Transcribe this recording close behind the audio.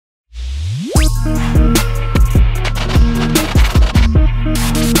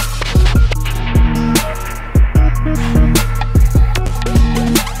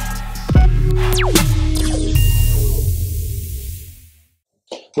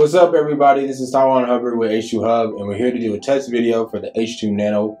What's up, everybody? This is TYWon with H2Hubb, and we're here to do a test video for the H2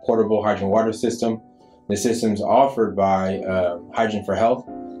 Nano portable hydrogen water system. The system is offered by Hydrogen for Health,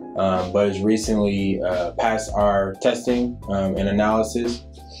 but has recently passed our testing and analysis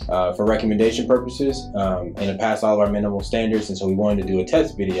for recommendation purposes, and it passed all of our minimal standards. And so we wanted to do a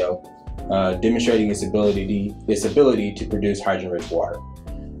test video demonstrating its ability to produce hydrogen-rich water.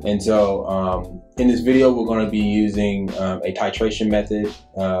 And so in this video, we're going to be using a titration method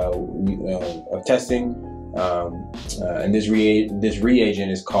of testing, and this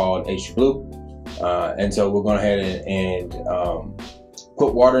reagent is called H2Blue. And so we're going to go ahead and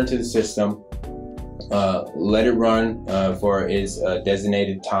put water into the system, let it run for its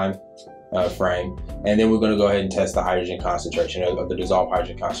designated time frame, and then we're going to go ahead and test the hydrogen concentration of the dissolved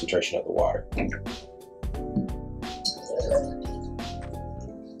hydrogen concentration of the water.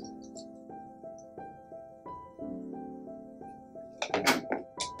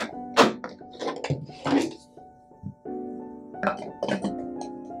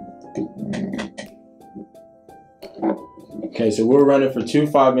 Okay, so we're running for 2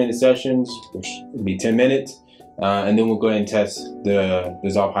 5-minute sessions, which will be 10 minutes, and then we'll go ahead and test the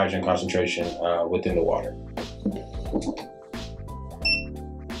dissolved hydrogen concentration within the water.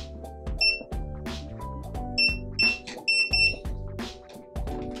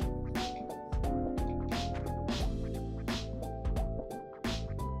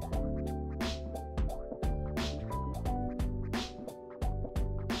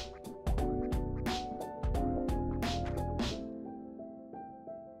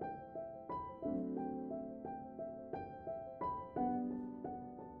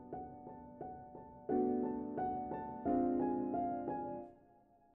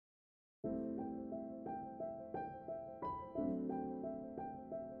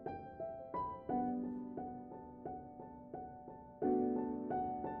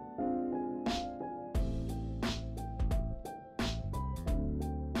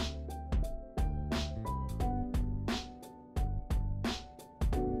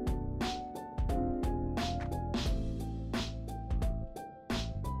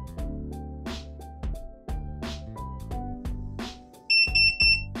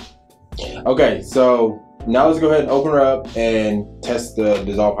 Okay, so now let's go ahead and open her up and test the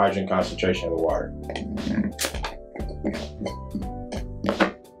dissolved hydrogen concentration of the water.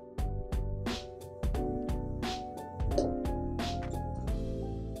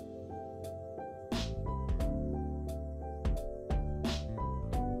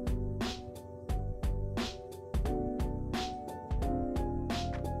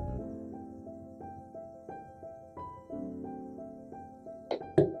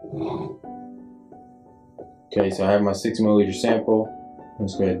 Okay, so I have my 6 milliliter sample.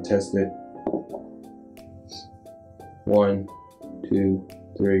 Let's go ahead and test it. 1, 2,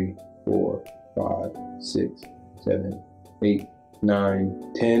 3, 4, 5, 6, 7, 8,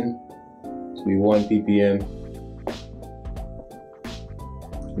 9, 10. This will be 1 ppm.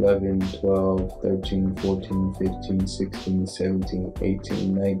 11, 12, 13, 14, 15, 16, 17,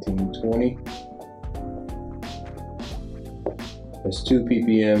 18, 19, 20. That's 2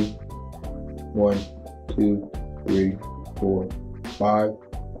 ppm. 1, 2, 3, 4, 5.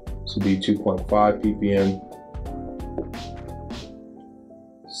 This will be 2.5 ppm.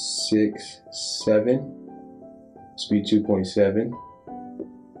 6, 7. This will be 2.7.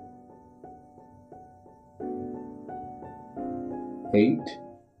 8.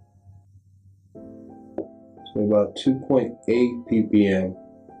 So about 2.8 ppm,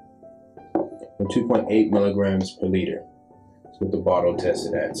 or 2.8 milligrams per liter. That's what the bottle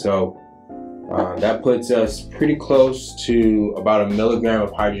tested at. So that puts us pretty close to about 1 milligram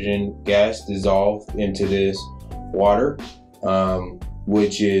of hydrogen gas dissolved into this water,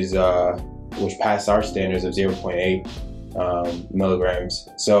 which passed our standards of 0.8 milligrams.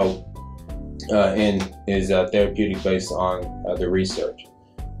 So, and is therapeutic based on the research.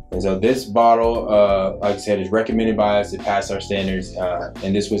 And so this bottle, like I said, is recommended by us. It passed our standards,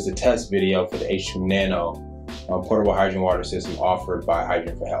 and this was the test video for the H2 Nano portable hydrogen water system offered by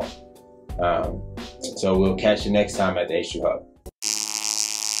Hydrogen for Health. So we'll catch you next time at the H2Hubb.